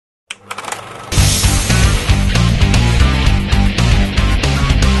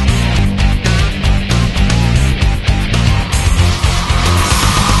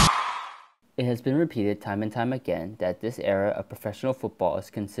has been repeated time and time again that this era of professional football is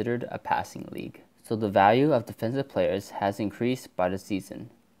considered a passing league, so the value of defensive players has increased by the season.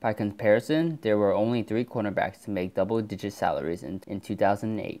 By comparison, there were only 3 cornerbacks to make double-digit salaries in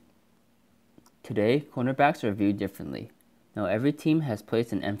 2008. Today, cornerbacks are viewed differently. Now every team has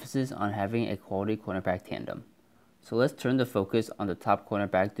placed an emphasis on having a quality cornerback tandem. So let's turn the focus on the top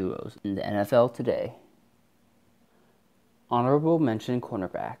cornerback duos in the NFL today. Honorable mention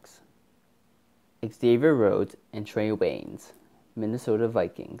cornerbacks: Xavier Rhodes and Trey Waynes, Minnesota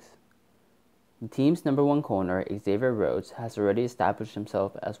Vikings. The team's number 1 corner, Xavier Rhodes, has already established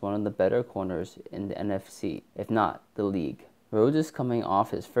himself as one of the better corners in the NFC, if not the league. Rhodes is coming off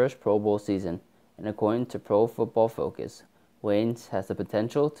his first Pro Bowl season, and according to Pro Football Focus, Waynes has the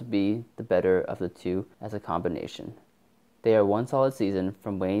potential to be the better of the two as a combination. They are one solid season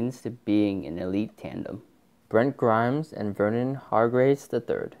from Waynes to being an elite tandem. Brent Grimes and Vernon Hargreaves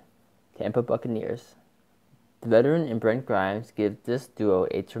III, Tampa Buccaneers. The veteran in Brent Grimes gives this duo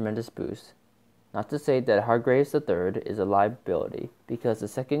a tremendous boost. Not to say that Hargreaves III is a liability, because the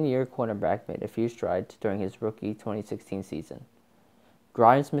second-year cornerback made a few strides during his rookie 2016 season.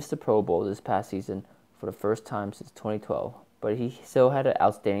 Grimes missed the Pro Bowl this past season for the first time since 2012, but he still had an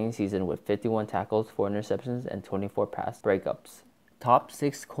outstanding season with 51 tackles, 4 interceptions, and 24 pass breakups. Top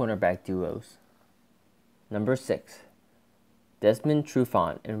 6 cornerback duos. Number 6. Desmond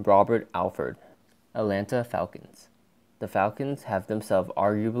Trufant and Robert Alford, Atlanta Falcons. The Falcons have themselves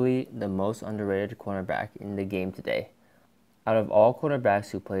arguably the most underrated cornerback in the game today. Out of all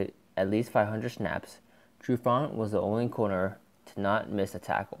cornerbacks who played at least 500 snaps, Trufant was the only corner to not miss a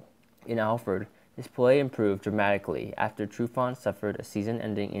tackle. In Alford, his play improved dramatically after Trufant suffered a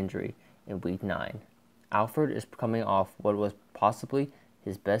season-ending injury in Week 9. Alford is coming off what was possibly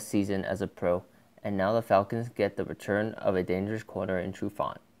his best season as a pro, and now the Falcons get the return of a dangerous corner in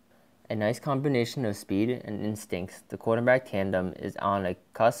Trufant. A nice combination of speed and instincts, the quarterback tandem is on a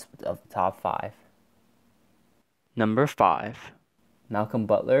cusp of the top 5. Number 5. Malcolm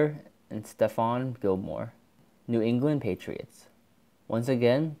Butler and Stephon Gilmore, New England Patriots. Once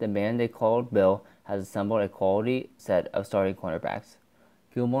again, the man they called Bill has assembled a quality set of starting cornerbacks.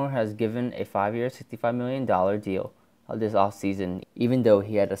 Gilmore has given a 5-year, $65 million deal this offseason, even though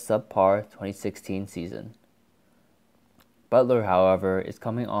he had a subpar 2016 season. Butler, however, is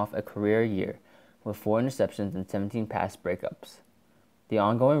coming off a career year with 4 interceptions and 17 pass breakups. The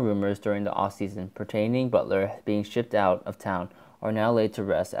ongoing rumors during the offseason pertaining Butler being shipped out of town are now laid to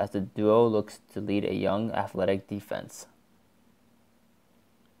rest as the duo looks to lead a young, athletic defense.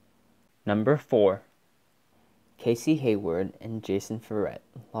 Number 4. Casey Hayward and Jason Verrett,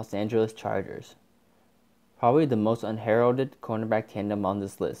 Los Angeles Chargers. Probably the most unheralded cornerback tandem on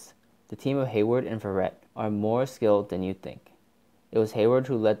this list, the team of Hayward and Verrett are more skilled than you think. It was Hayward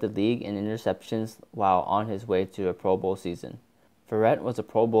who led the league in interceptions while on his way to a Pro Bowl season. Verrett was a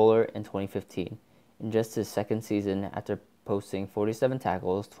Pro Bowler in 2015, in just his second season after posting 47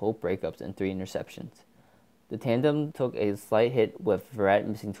 tackles, 12 breakups, and 3 interceptions. The tandem took a slight hit with Verrett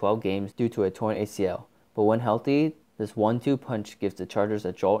missing 12 games due to a torn ACL, but when healthy, this 1-2 punch gives the Chargers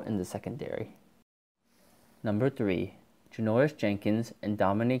a jolt in the secondary. Number 3. Janoris Jenkins and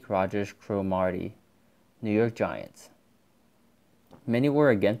Dominique Rodgers-Cromartie, New York Giants. Many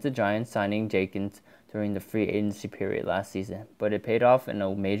were against the Giants signing Jenkins during the free agency period last season, but it paid off in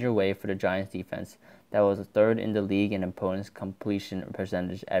a major way for the Giants defense that was 3rd in the league in opponents' completion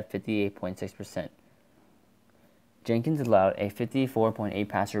percentage at 58.6%. Jenkins allowed a 54.8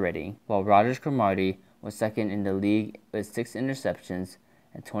 passer rating, while Rodgers-Cromartie was 2nd in the league with 6 interceptions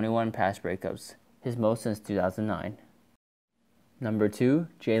and 21 pass breakups, his most since 2009. Number 2,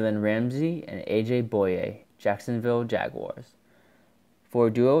 Jalen Ramsey and A.J. Bouye, Jacksonville Jaguars. For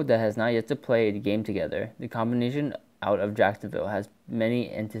a duo that has not yet to play a game together, the combination out of Jacksonville has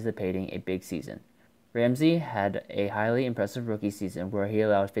many anticipating a big season. Ramsey had a highly impressive rookie season where he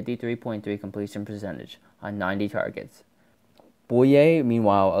allowed 53.3 completion percentage on 90 targets. Bouye,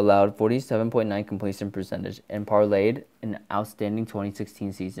 meanwhile, allowed 47.9 completion percentage and parlayed an outstanding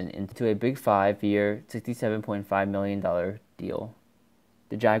 2016 season into a big 5-year, $67.5 million deal.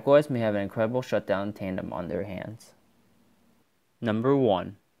 The Jaguars may have an incredible shutdown tandem on their hands. Number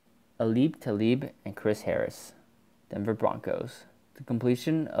 1. Aqib Talib and Chris Harris, Denver Broncos. The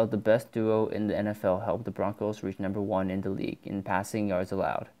completion of the best duo in the NFL helped the Broncos reach number 1 in the league in passing yards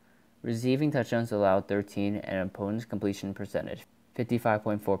allowed. Receiving touchdowns allowed 13 and opponent's completion percentage,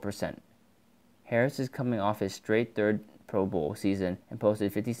 55.4%. Harris is coming off his straight 3rd Pro Bowl season and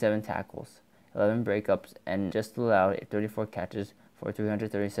posted 57 tackles, 11 breakups, and just allowed 34 catches for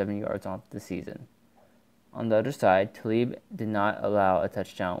 337 yards on the season. On the other side, Talib did not allow a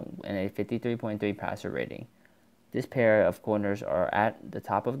touchdown and a 53.3 passer rating. This pair of corners are at the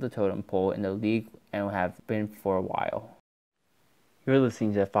top of the totem pole in the league and have been for a while. You're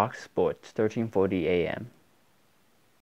listening to Fox Sports 1340 AM.